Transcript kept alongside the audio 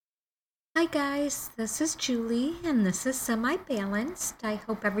Hi guys, this is Julie and this is Semi Balanced. I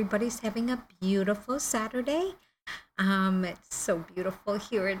hope everybody's having a beautiful Saturday. It's so beautiful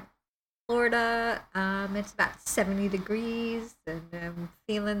here in Florida. It's about 70 degrees and I'm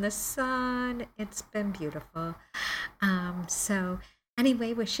feeling the sun. It's been beautiful. So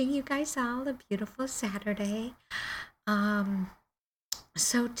anyway, wishing you guys all a beautiful Saturday. Um,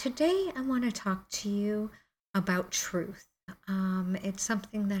 so today I want to talk to you about truth. It's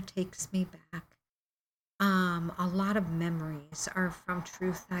something that takes me back. A lot of memories are from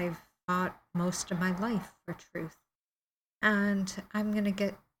truth. I've fought most of my life for truth, and I'm gonna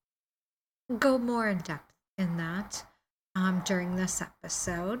get go more in depth in that during this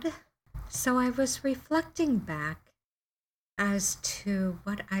episode. So I was reflecting back as to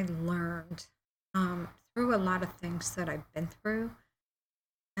what I learned through a lot of things that I've been through,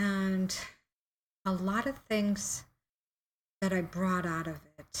 and a lot of things that I brought out of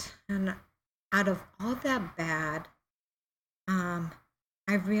it, and out of all that bad, um,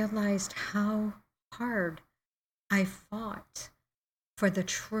 I realized how hard I fought for the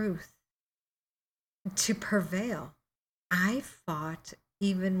truth to prevail. I fought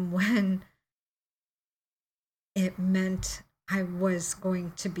even when it meant I was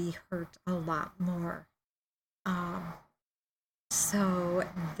going to be hurt a lot more. Um, so,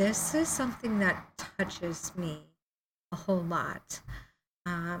 this is something that touches me a whole lot.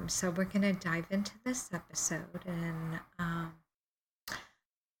 So, we're going to dive into this episode and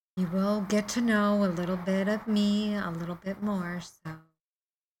you will get to know a little bit of me, a little bit more. So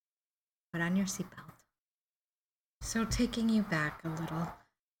put on your seatbelt. So taking you back a little,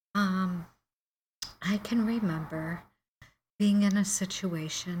 um, I can remember being in a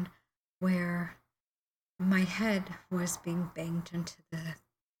situation where my head was being banged into the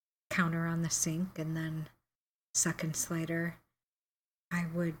counter on the sink, and then seconds later, I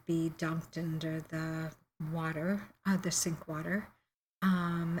would be dumped into the water, the sink water.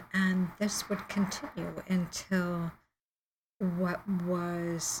 And this would continue until what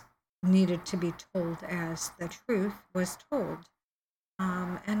was needed to be told as the truth was told.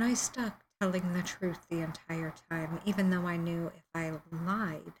 And I stuck telling the truth the entire time, even though I knew if I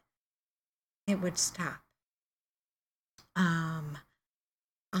lied, it would stop. Um,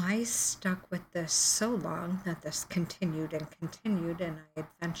 I stuck with this so long that this continued and continued, and I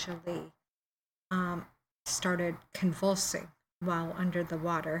eventually um, started convulsing while under the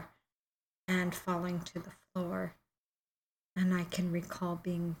water and falling to the floor. And I can recall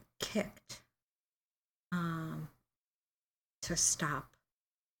being kicked um, to stop,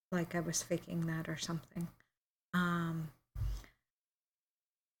 like I was faking that or something. Um,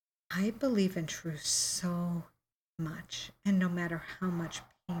 I believe in truth so much, and no matter how much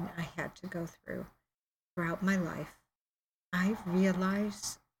pain I had to go through throughout my life, I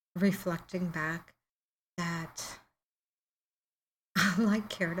realized, reflecting back, that all I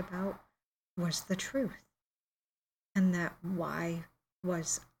cared about was the truth, and that why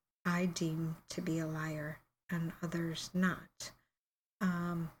was I deemed to be a liar and others not.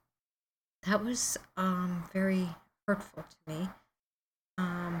 Um, that was very hurtful to me,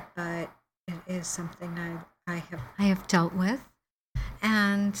 but it is something I have dealt with,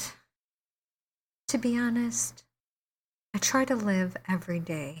 and to be honest, I try to live every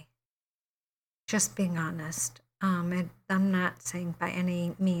day just being honest. I'm not saying by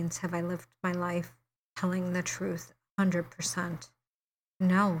any means have I lived my life telling the truth 100%.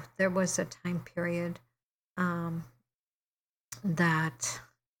 No, there was a time period um, that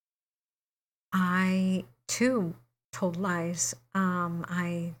I too told lies.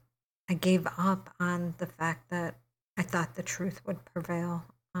 I gave up on the fact that I thought the truth would prevail.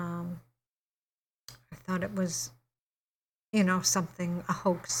 I thought it was, something, a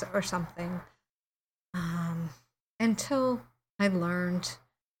hoax or something. Um, until I learned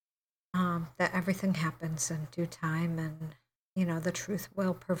that everything happens in due time, and, the truth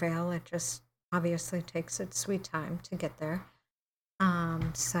will prevail. It just obviously takes its sweet time to get there.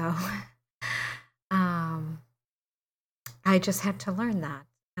 So um, I just had to learn that.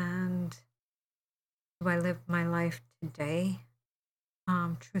 And do I live my life today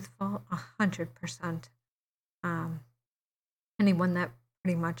truthful? 100%. Um, Anyone that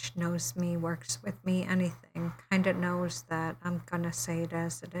pretty much knows me, works with me, anything, kind of knows that I'm going to say it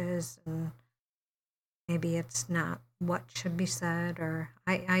as it is. And maybe it's not what should be said, or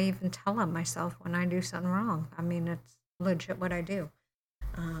I even tell them myself when I do something wrong. I mean, it's legit what I do.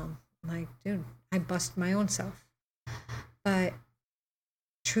 Like, dude, I bust my own self. But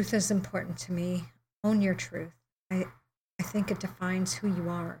truth is important to me. Own your truth. I think it defines who you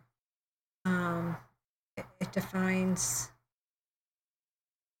are. It defines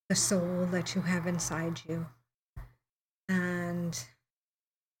the soul that you have inside you. And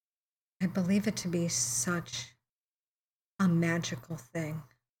I believe it to be such a magical thing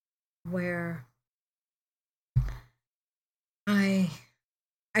where I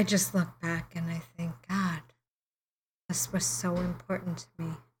just look back and I think, God, this was so important to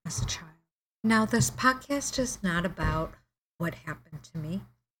me as a child. Now, this podcast is not about what happened to me.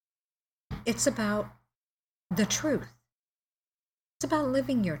 It's about the truth. It's about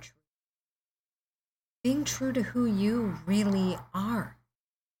living your truth. Being true to who you really are.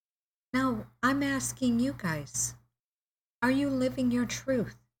 Now, I'm asking you guys, are you living your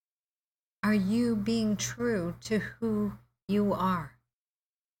truth? Are you being true to who you are?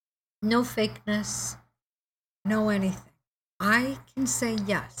 No fakeness, no anything. I can say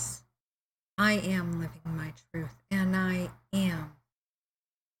yes, I am living my truth, and I am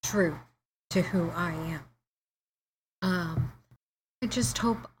true to who I am. I just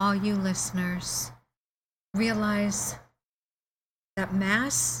hope all you listeners realize that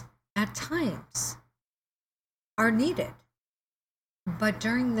masks at times are needed. But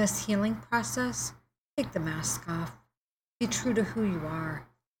during this healing process, take the mask off. Be true to who you are.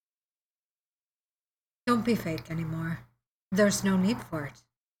 Don't be fake anymore. There's no need for it.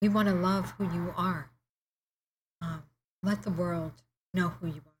 You want to love who you are. Let the world know who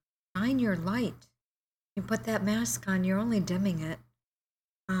you are. Shine your light. You put that mask on, you're only dimming it.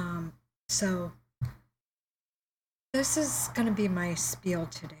 So this is going to be my spiel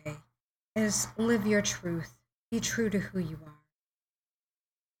today, is live your truth. Be true to who you are.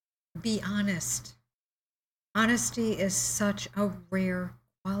 Be honest. Honesty is such a rare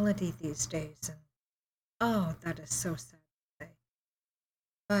quality these days. And oh, that is so sad to say.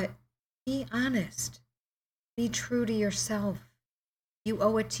 But be honest. Be true to yourself. You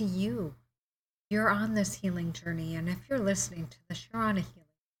owe it to you. You're on this healing journey. And if you're listening to this, you're on a healing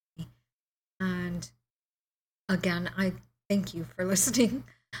journey. And again, I thank you for listening.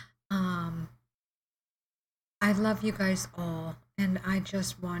 I love you guys all. And I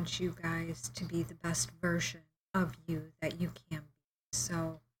just want you guys to be the best version of you that you can be.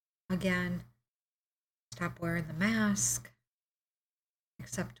 So again, stop wearing the mask,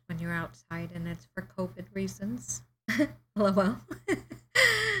 except when you're outside and it's for COVID reasons. LOL.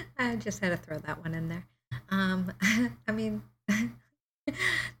 I just had to throw that one in there. I mean,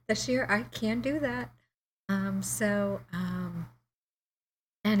 this year I can do that.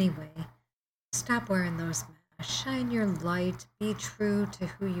 Anyway, stop wearing those masks. Shine your light. Be true to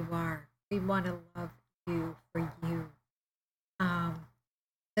who you are. We want to love you for you.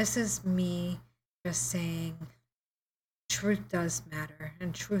 This is me just saying truth does matter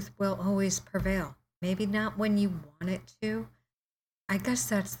and truth will always prevail. Maybe not when you want it to. I guess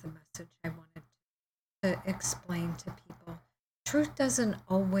that's the message I wanted to explain to people. Truth doesn't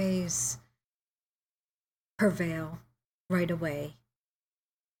always prevail right away.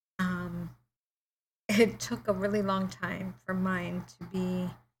 It took a really long time for mine to be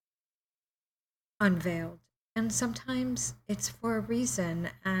unveiled. And sometimes it's for a reason,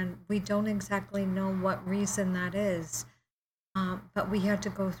 and we don't exactly know what reason that is. But we had to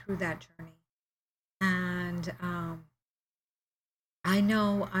go through that journey. And I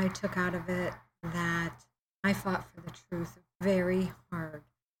know I took out of it that I fought for the truth very hard.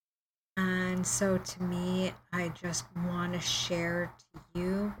 And so to me, I just want to share to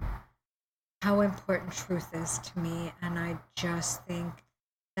you how important truth is to me. And I just think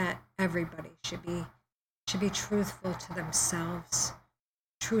that everybody should be truthful to themselves,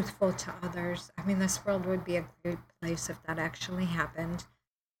 truthful to others. I mean, this world would be a great place if that actually happened.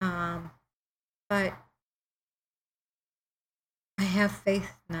 But I have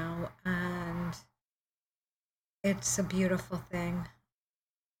faith now, and it's a beautiful thing.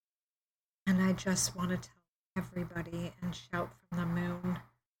 And I just want to tell everybody and shout from the moon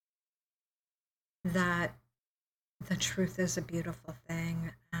that the truth is a beautiful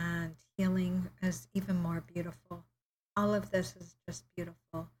thing, and healing is even more beautiful. All of this is just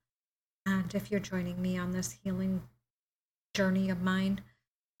beautiful. And if you're joining me on this healing journey of mine,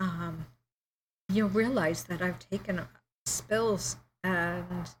 you'll realize that I've taken spills,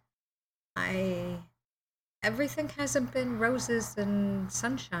 and everything hasn't been roses and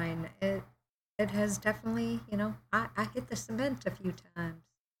sunshine. It has definitely, I hit the cement a few times,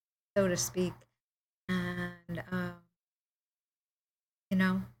 so to speak. And,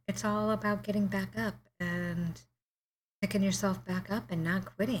 it's all about getting back up and picking yourself back up and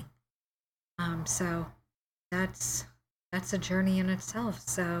not quitting. So that's a journey in itself.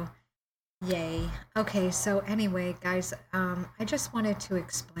 So yay. Okay, so anyway, guys, I just wanted to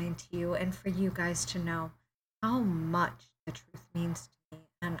explain to you and for you guys to know how much the truth means to me.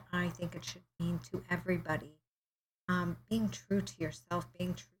 And think it should mean to everybody. Being true to yourself,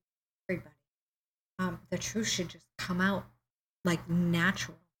 being true to everybody. The truth should just come out like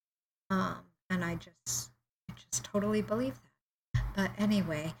natural. And I just totally believe that. But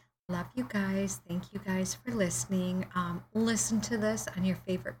anyway, love you guys. Thank you guys for listening. Listen to this on your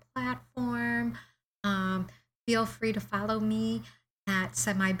favorite platform. Feel free to follow me at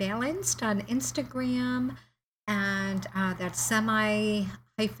Semi Balanced on Instagram, and that's semi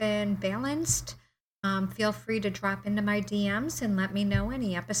hyphen balanced. Feel free to drop into my DMs and let me know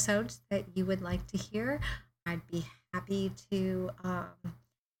any episodes that you would like to hear. I'd be happy to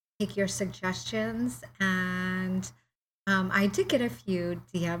take your suggestions. And I did get a few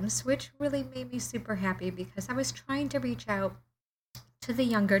DMs, which really made me super happy because I was trying to reach out to the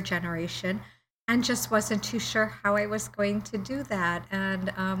younger generation and just wasn't too sure how I was going to do that.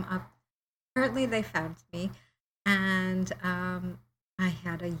 And apparently they found me. And I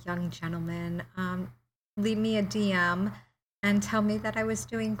had a young gentleman leave me a DM and tell me that I was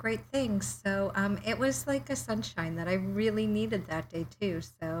doing great things. So it was like a sunshine that I really needed that day too.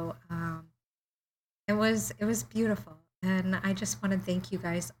 So it was beautiful, and I just want to thank you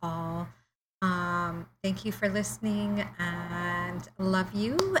guys all. Thank you for listening, and love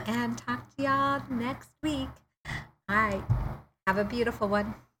you. And talk to y'all next week. All right, have a beautiful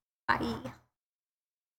one. Bye.